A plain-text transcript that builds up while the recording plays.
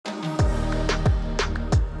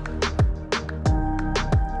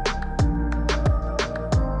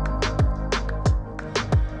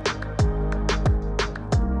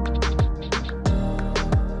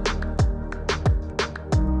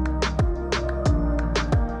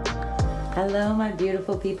Hello my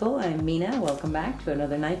beautiful people, I'm Mina. Welcome back to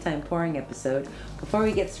another nighttime pouring episode. Before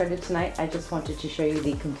we get started tonight, I just wanted to show you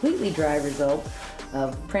the completely dry result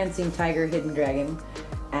of Prancing Tiger Hidden Dragon.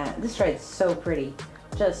 This dried so pretty.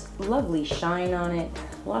 Just lovely shine on it,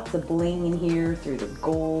 lots of bling in here through the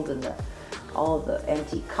gold and all of the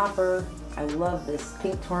antique copper. I love this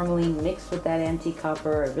pink tourmaline mixed with that antique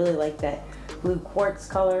copper. I really like that blue quartz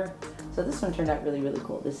color. So this one turned out really, really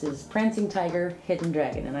cool. This is Prancing Tiger Hidden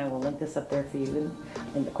Dragon, and I will link this up there for you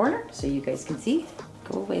in the corner so you guys can see.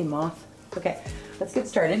 Go away, moth. Okay, let's get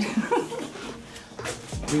started.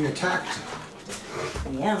 Being attacked.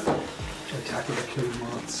 Yeah. Attacked with the killing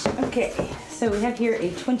moths. Okay, so we have here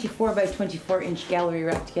a 24 by 24 inch gallery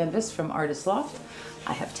wrapped canvas from Artist Loft.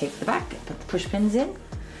 I have taped the back, put the push pins in.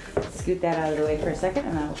 Scoot that out of the way for a second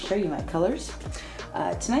and I will show you my colors.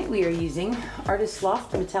 Tonight we are using Artist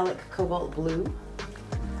Loft Metallic Cobalt Blue,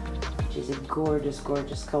 which is a gorgeous,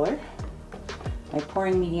 gorgeous color. My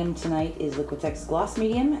pouring medium tonight is Liquitex Gloss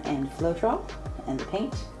Medium and Floetrol, and the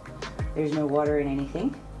paint. There's no water in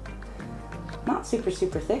anything. Not super,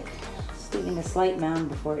 super thick, just leaving a slight mound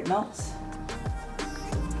before it melts.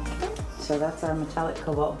 Okay. So that's our Metallic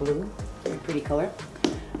Cobalt Blue, very pretty color.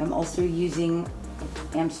 I'm also using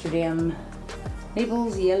Amsterdam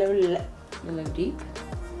Naples Yellow Deep.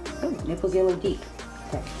 Oh, Naples Yellow Deep.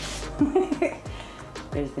 Okay.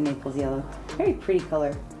 There's the Naples Yellow. Very pretty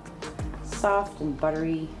color. Soft and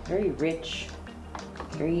buttery, very rich,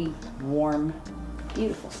 very warm,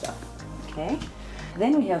 beautiful stuff. Okay.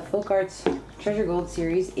 Then we have Folk Art's Treasure Gold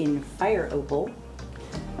series in Fire Opal.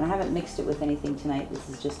 And I haven't mixed it with anything tonight. This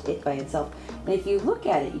is just it by itself. And if you look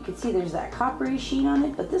at it, you can see there's that coppery sheen on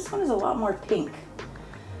it, but this one is a lot more pink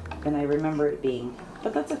than I remember it being.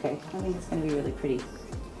 But that's okay. I think it's going to be really pretty.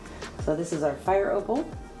 So this is our Fire Opal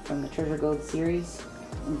from the Treasure Gold series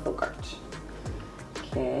in Folk Art.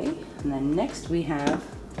 Okay, and then next we have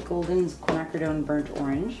Golden's Quinacridone Burnt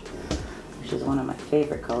Orange, which is one of my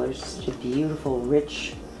favorite colors. Such a beautiful,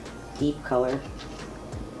 rich, deep color.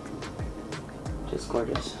 Just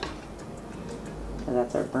gorgeous. So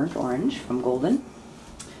that's our Burnt Orange from Golden.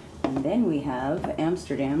 And then we have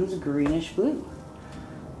Amsterdam's Greenish Blue,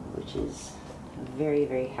 which is a very,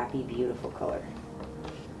 very happy, beautiful color.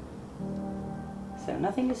 So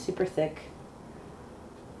nothing is super thick,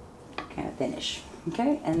 kind of thinnish.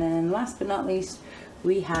 Okay, and then last but not least,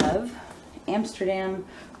 we have Amsterdam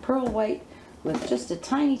Pearl White with just a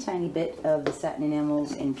tiny, tiny bit of the Satin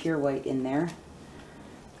Enamels in pure white in there.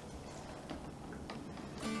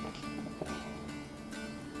 Okay.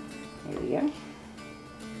 There we go.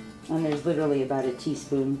 And there's literally about a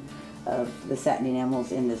teaspoon of the Satin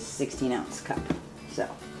Enamels in this 16-ounce cup. So,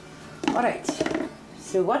 all right.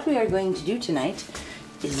 So what we are going to do tonight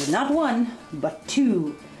is not one, but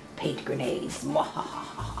two paint grenades.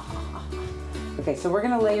 Okay, so we're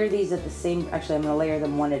gonna layer these at the same, actually I'm gonna layer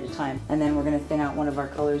them one at a time, and then we're gonna thin out one of our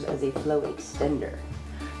colors as a flow extender.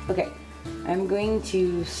 Okay, I'm going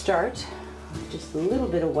to start with just a little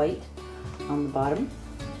bit of white on the bottom.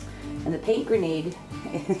 And the paint grenade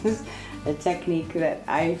is a technique that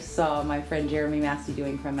I saw my friend Jeremy Masse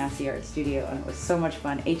doing from Masse Art Studio, and it was so much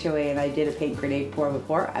fun. HOA and I did a paint grenade pour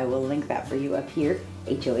before. I will link that for you up here.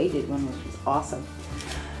 HOA did one, which was awesome.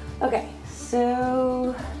 Okay,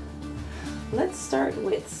 so let's start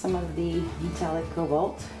with some of the metallic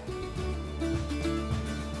cobalt. And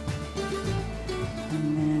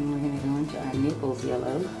then we're going to go into our Naples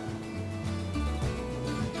yellow.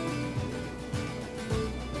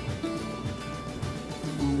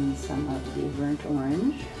 And some of the burnt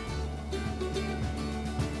orange.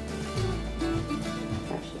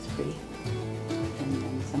 Gosh, that's pretty. And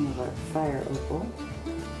then some of our Fire Opal.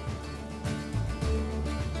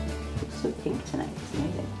 Looks so pink tonight, it's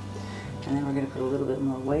amazing. And then we're going to put a little bit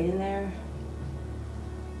more white in there.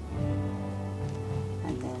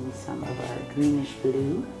 And then some of our Greenish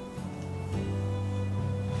Blue.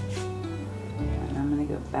 And I'm going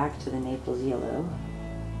to go back to the Naples Yellow.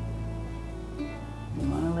 You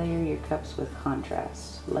want to layer your cups with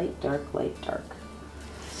contrast. Light, dark, light, dark.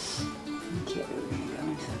 Okay, we're going to go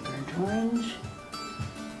into the burnt orange.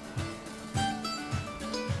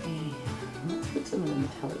 And let's put some of the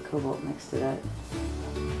metallic cobalt next to that.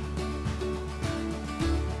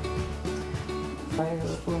 Fire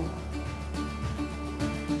Opal.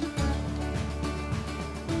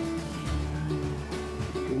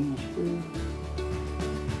 Greenish Blue.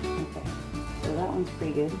 Okay, so that one's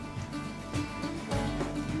pretty good.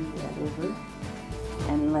 Move that over.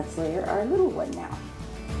 And let's layer our little one now.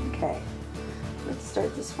 Okay, let's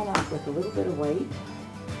start this one off with a little bit of white.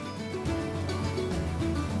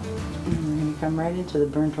 And we're going to come right into the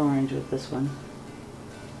burnt orange with this one.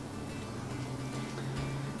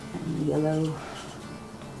 yellow.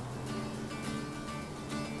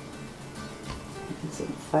 And some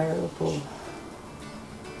fire opal.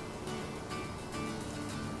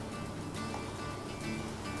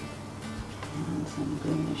 And some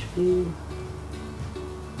greenish blue.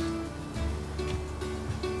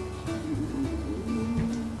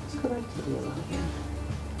 Let's go back to the yellow again.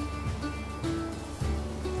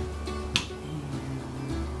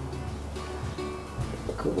 And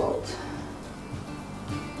the cobalt.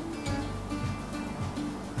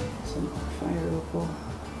 Some more fire opal.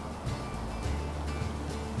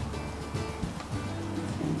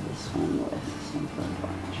 And this one with some burnt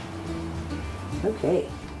orange. Okay.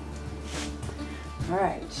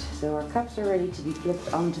 Alright, so our cups are ready to be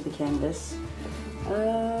flipped onto the canvas.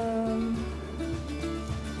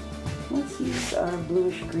 Let's use our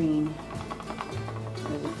bluish green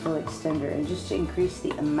as a fill extender, and just to increase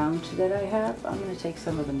the amount that I have, I'm going to take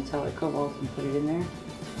some of the metallic cobalt and put it in there.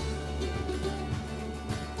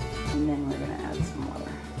 And then we're going to add some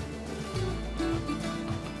water.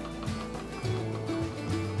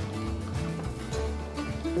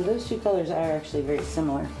 So those two colors are actually very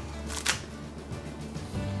similar.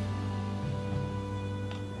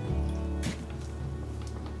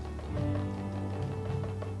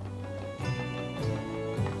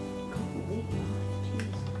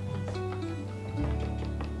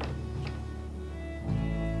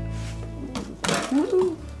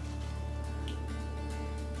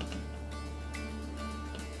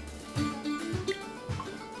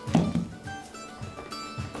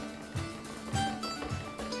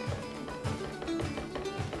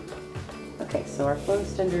 Okay, so our flow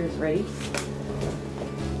extender is ready.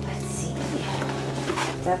 Let's see.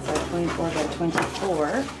 That's our 24 by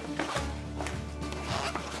 24.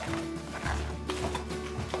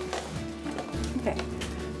 Okay,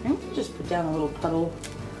 I'm going to just put down a little puddle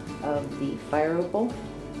of the fire opal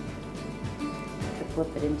to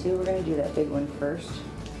flip it into. We're going to do that big one first.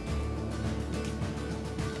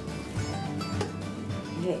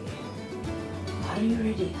 Okay. Are you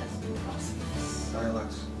ready, husband? Awesomeness.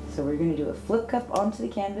 Dialects. So we're going to do a flip cup onto the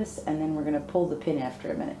canvas, and then we're going to pull the pin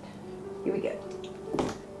after a minute. Here we go.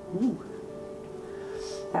 Ooh.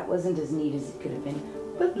 That wasn't as neat as it could have been,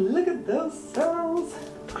 but look at those cells.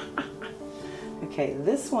 Okay,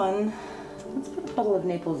 this one, let's put a puddle of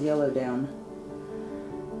Naples yellow down.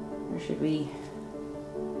 Or should we?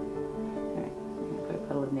 All right, we're going to put a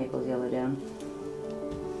puddle of Naples yellow down.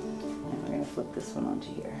 And we're going to flip this one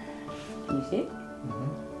onto here. Can you see it?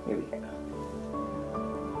 Mm-hmm. Here we go.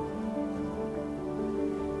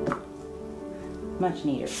 Much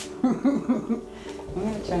neater. I'm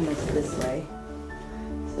going to turn this way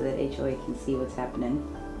so that HOA can see what's happening.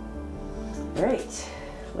 All right,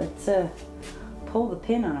 let's pull the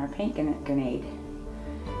pin on our paint grenade.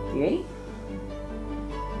 You ready?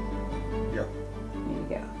 Yep. Here we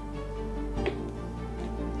go.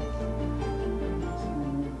 Just going to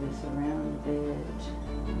move this around a bit.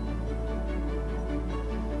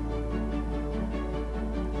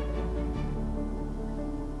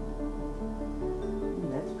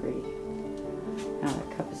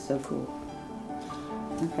 So cool.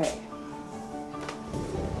 Okay.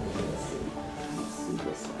 Let's see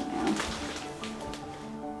this one now.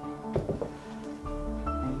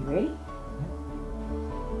 Are you ready?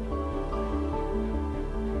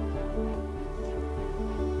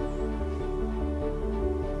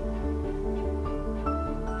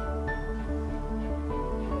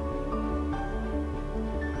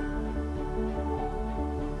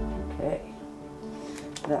 Okay.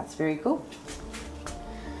 That's very cool.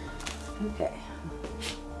 Okay,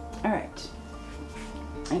 all right,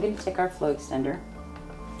 I'm going to take our flow extender.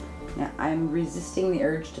 Now I'm resisting the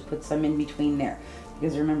urge to put some in between there,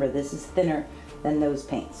 because remember, this is thinner than those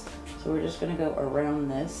paints. So we're just going to go around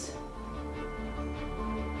this.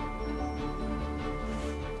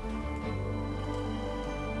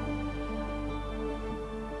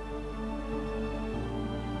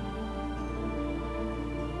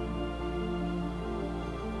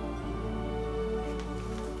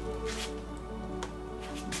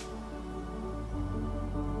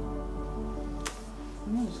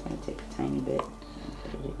 I'm just going to take a tiny bit and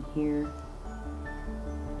put it in here.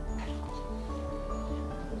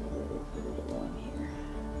 Put it along here.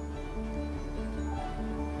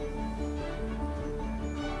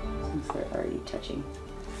 Since they're already touching.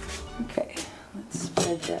 Okay, let's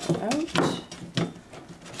spread that out.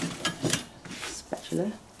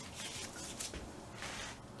 Spatula.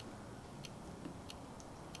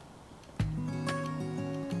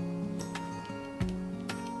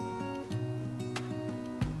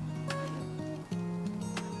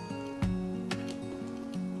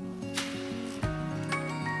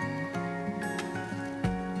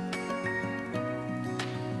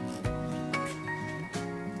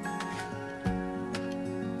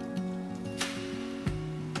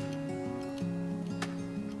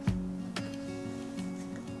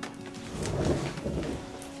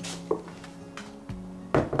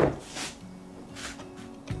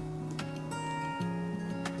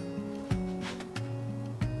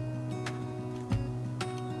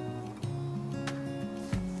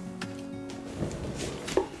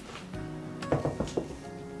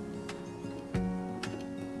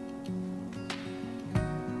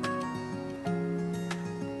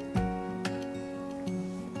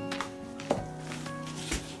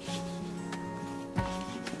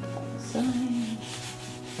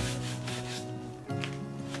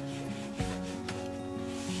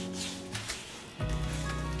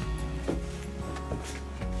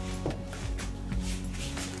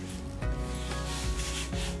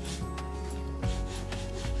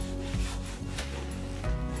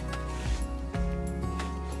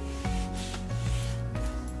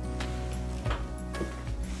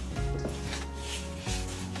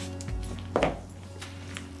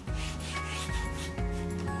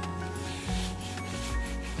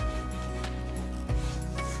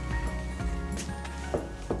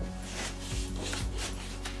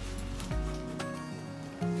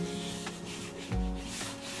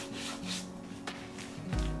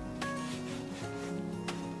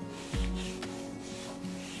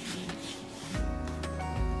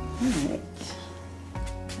 Alright,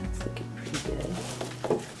 that's looking pretty good.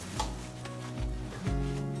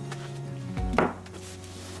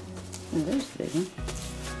 Oh, there's the big one.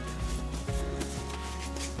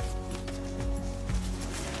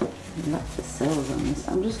 Not the cells on this.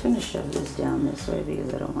 I'm just going to shove this down this way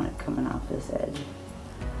because I don't want it coming off this edge.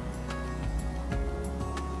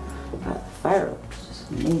 Wow, the fire looks just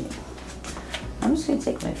amazing. I'm just going to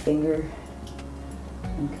take my finger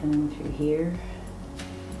and come in through here.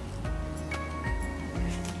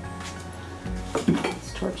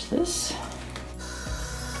 Let's torch this.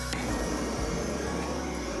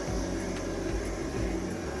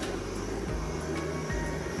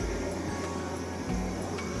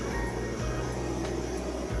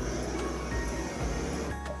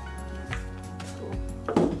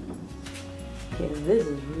 This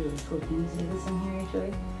is really cool. Can you see this in here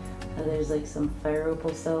actually? There's like some fire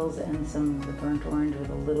opal cells and some of the burnt orange with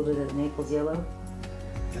a little bit of Naples yellow.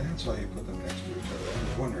 That's why you put them next to each other. I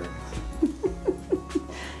was wondering.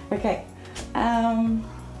 Okay.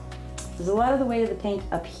 There's a lot of the weight of the paint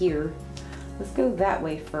up here. Let's go that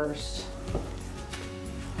way first.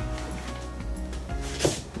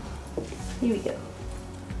 Here we go.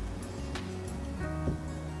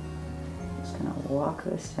 Just gonna walk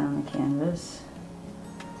this down the canvas.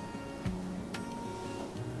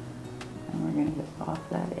 And we're gonna get off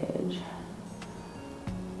that edge.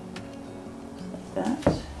 Just like that.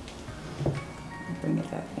 And bring it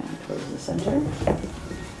back down towards the center.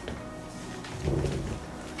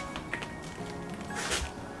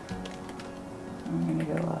 And we're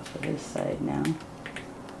gonna go off of this side now.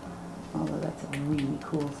 Although that's a really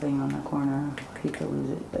cool thing on the corner. I hate to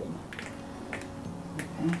lose it, but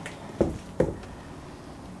okay.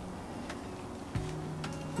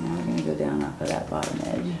 Now we're gonna go down off of that bottom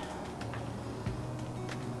edge.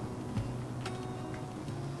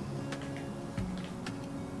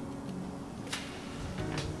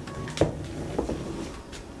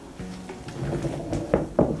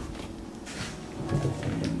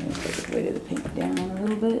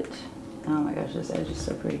 Bit. Oh my gosh, this edge is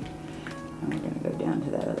so pretty. And we're going to go down to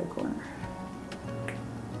that other corner.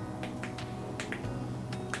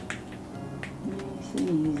 Nice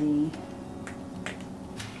and easy.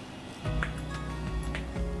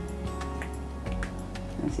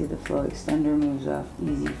 I see the flow extender moves off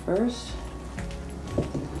easy first.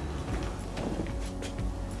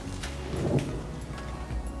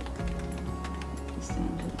 Just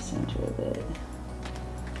down to the center of it.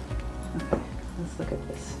 Okay. Let's look at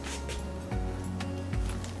this.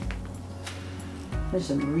 There's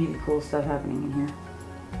some really cool stuff happening in here.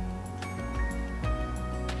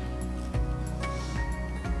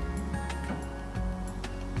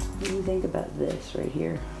 What do you think about this right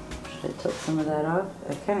here? Should I tilt some of that off?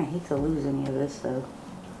 I kind of hate to lose any of this though.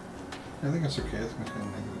 I think it's okay. It's going to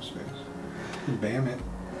negative space. You bam it.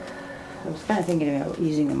 I was kind of thinking about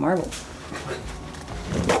using the marble.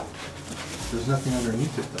 There's nothing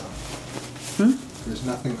underneath it though. There's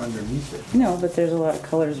nothing underneath it. No, but there's a lot of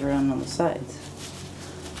colors around on the sides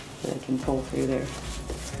that I can pull through there.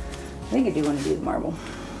 I think I do want to do the marble.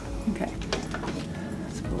 Okay.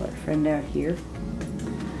 Let's pull our friend out here.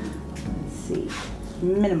 Let's see.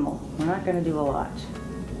 Minimal. We're not going to do a lot.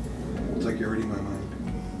 It's like you're reading my mind.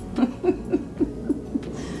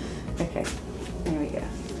 Okay. There we go.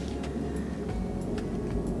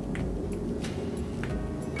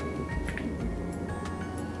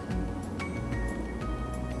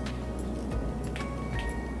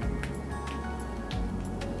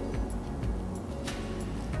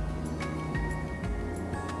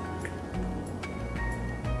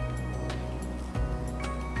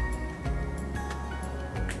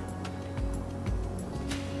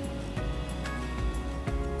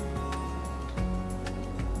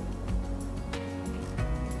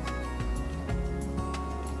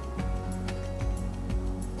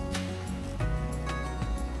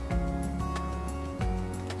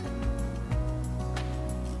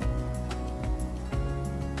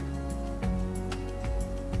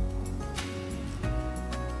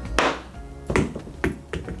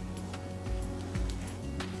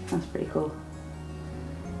 That's pretty cool.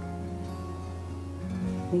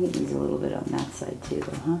 I think it needs a little bit on that side too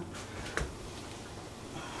though, huh?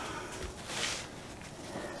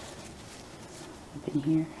 Up in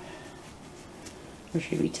here. Or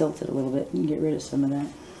should we tilt it a little bit and get rid of some of that?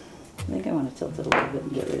 I think I want to tilt it a little bit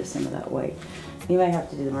and get rid of some of that white. You might have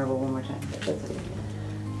to do the marble one more time, but that's okay.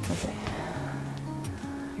 Okay.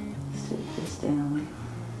 Let's take this down.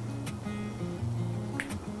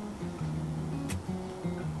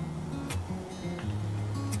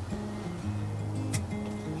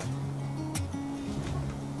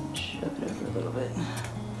 Shove it over a little bit.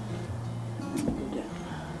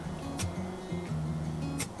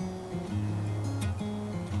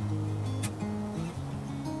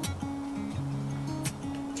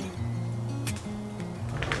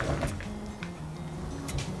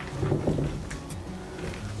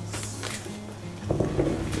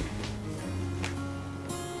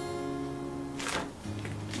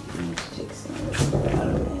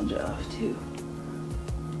 too.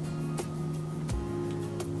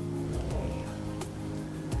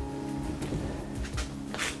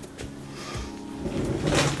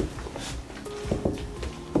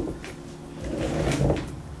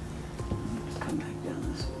 Let's come back down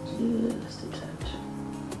this way just a touch.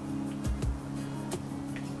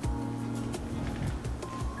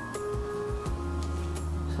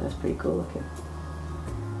 So that's pretty cool looking.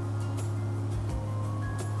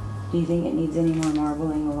 Do you think it needs any more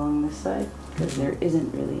marbling along this side? Because there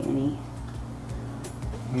isn't really any.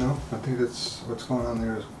 No, I think that's what's going on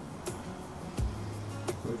there is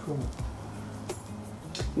really cool.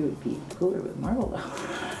 It would be cooler with marble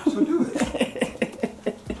though. So do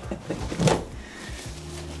it.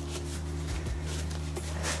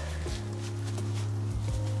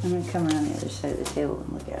 I'm going to come around the other side of the table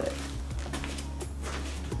and look at it.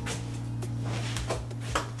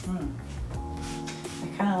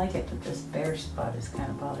 I kind of like it, but this bare spot is kind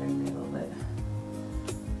of bothering me a little bit.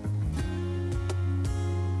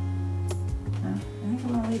 No, I think I'm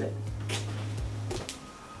going to leave it.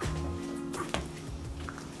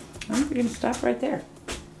 I think we're going to stop right there.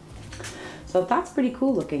 So that's pretty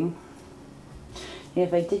cool looking. And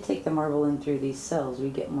if I did take the marble in through these cells, we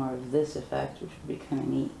get more of this effect, which would be kind of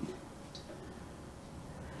neat.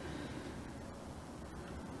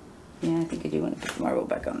 Yeah, I think I do want to put the marble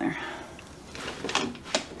back on there.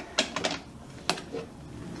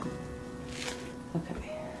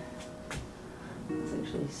 Okay. Let's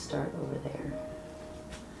actually start over there.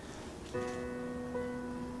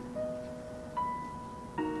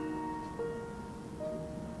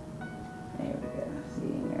 There we go. See,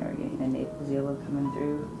 now we're getting the Naples yellow coming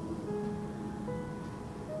through.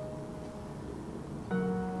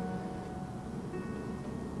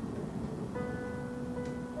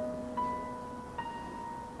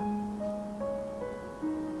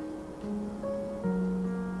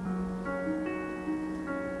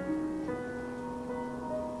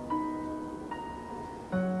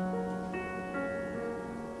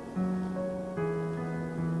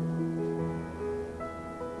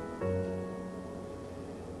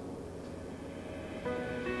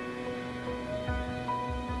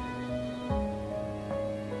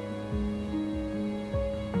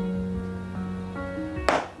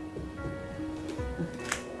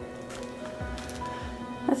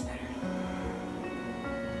 That's better.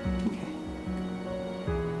 Okay.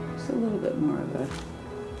 Just a little bit more of a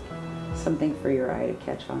something for your eye to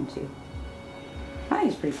catch on to. I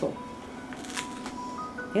think it's pretty cool.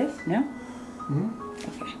 Yes? No?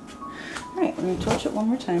 Mm-hmm. Okay. Alright, we're going to torch it one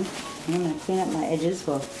more time. I'm going to clean up my edges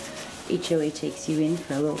while HOA takes you in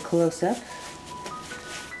for a little close-up.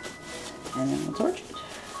 And then we'll torch it.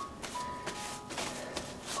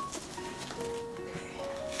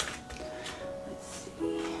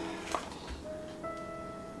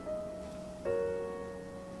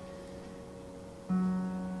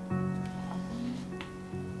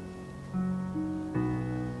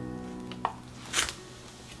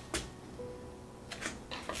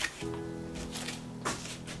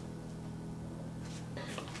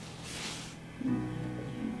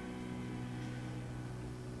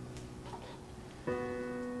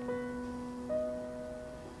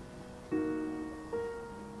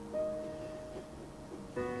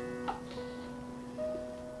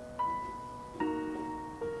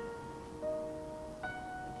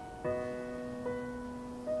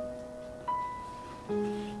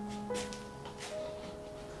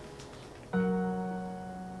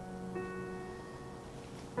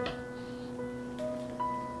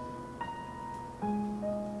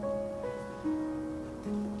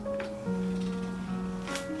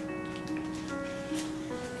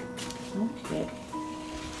 Okay.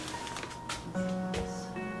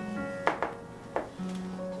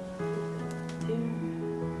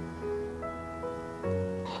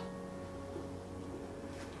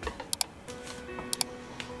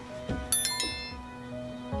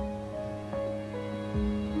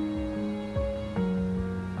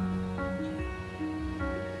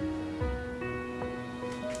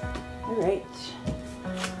 All right,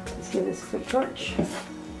 let's give this a quick torch.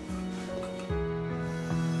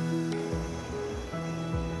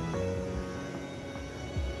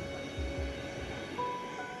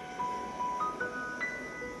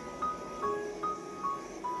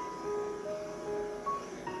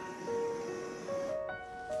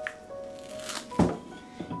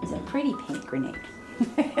 It's a pretty pink grenade.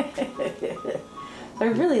 I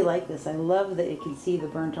really like this. I love that it can see the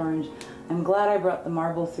burnt orange. I'm glad I brought the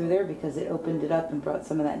marble through there because it opened it up and brought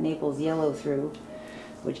some of that Naples yellow through,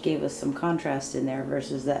 which gave us some contrast in there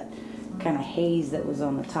versus that kind of haze that was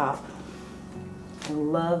on the top. I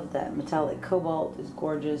love that metallic cobalt is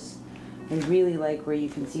gorgeous. I really like where you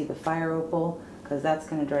can see the fire opal because that's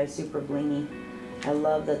going to dry super blingy. I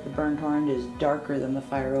love that the burnt orange is darker than the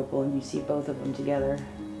fire opal and you see both of them together.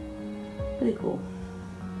 Really cool.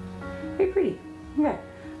 Very pretty. Okay,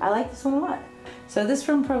 I like this one a lot. So this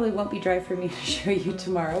one probably won't be dry for me to show you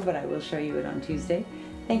tomorrow, but I will show you it on Tuesday.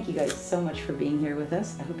 Thank you guys so much for being here with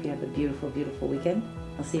us. I hope you have a beautiful, beautiful weekend.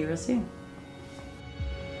 I'll see you real soon.